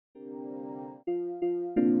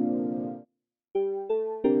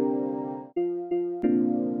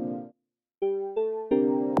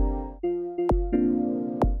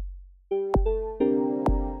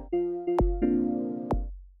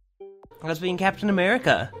How's being Captain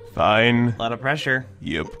America? Fine. A lot of pressure.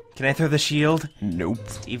 Yep. Can I throw the shield? Nope.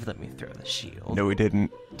 Steve let me throw the shield. No, he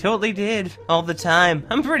didn't. Totally did. All the time.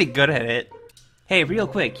 I'm pretty good at it. Hey, real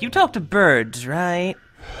quick, you talk to birds, right?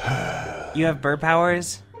 You have bird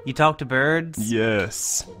powers? You talk to birds?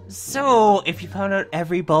 Yes. So, if you found out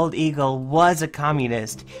every bald eagle was a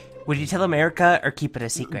communist, would you tell America or keep it a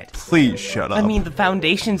secret? Please shut up. I mean, the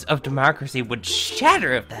foundations of democracy would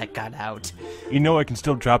shatter if that got out. You know I can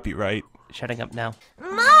still drop you, right? Shutting up now.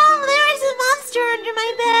 Mom, there is a monster under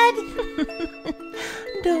my bed!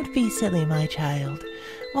 Don't be silly, my child.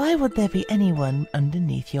 Why would there be anyone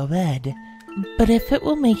underneath your bed? But if it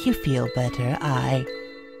will make you feel better,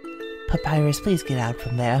 Papyrus, please get out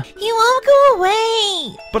from there. You won't go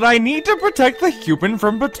away! But I need to protect the human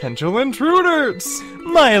from potential intruders!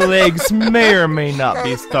 My legs may or may not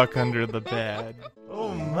be stuck under the bed.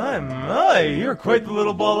 Oh my, you're quite the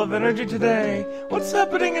little ball of energy today. What's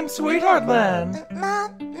happening in Sweetheart Land?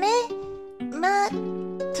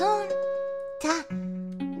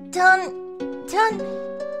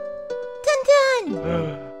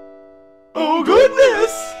 Oh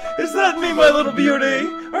goodness! Is that me, my little beauty?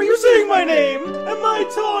 Are you saying my name? Am I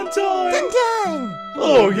Tauntaun? Dun-dun!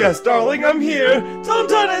 Oh yes, darling, I'm here.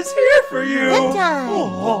 Tauntaun is here for you. Dun-dun!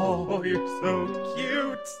 Oh, you're so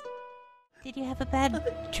cute. Did you have a bad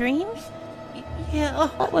dream? Yeah,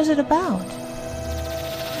 what was it about?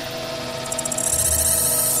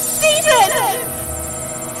 Stephen!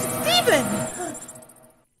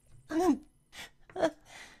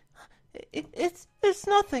 It's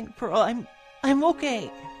nothing, Pearl. I'm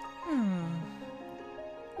okay.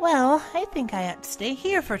 Well, I think I ought to stay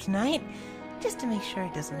here for tonight, just to make sure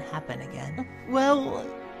it doesn't happen again. Well,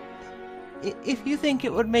 if you think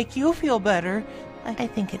it would make you feel better, I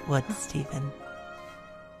think it would, Stephen.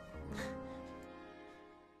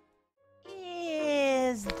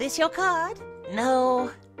 Is this your card?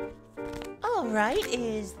 No. All right,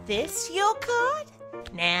 is this your card?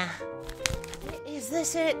 Nah. Is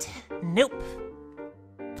this it? Nope.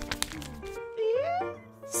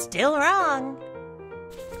 Still wrong.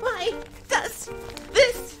 Why does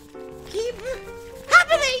this keep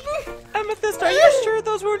happening? Amethyst, are you sure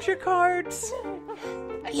those weren't your cards?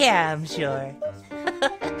 Yeah, I'm sure.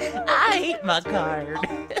 I hate my card.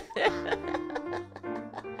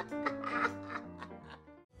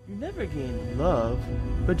 You never gained love,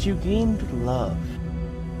 but you gained love.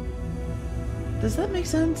 Does that make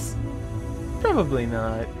sense? Probably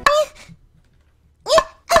not.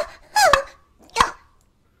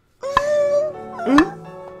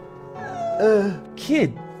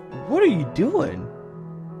 Kid, what are you doing?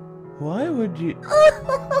 Why would you...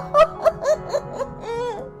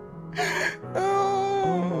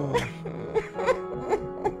 Oh.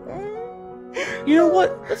 You know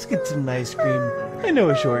what? Let's get some ice cream. I know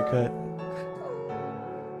a shortcut.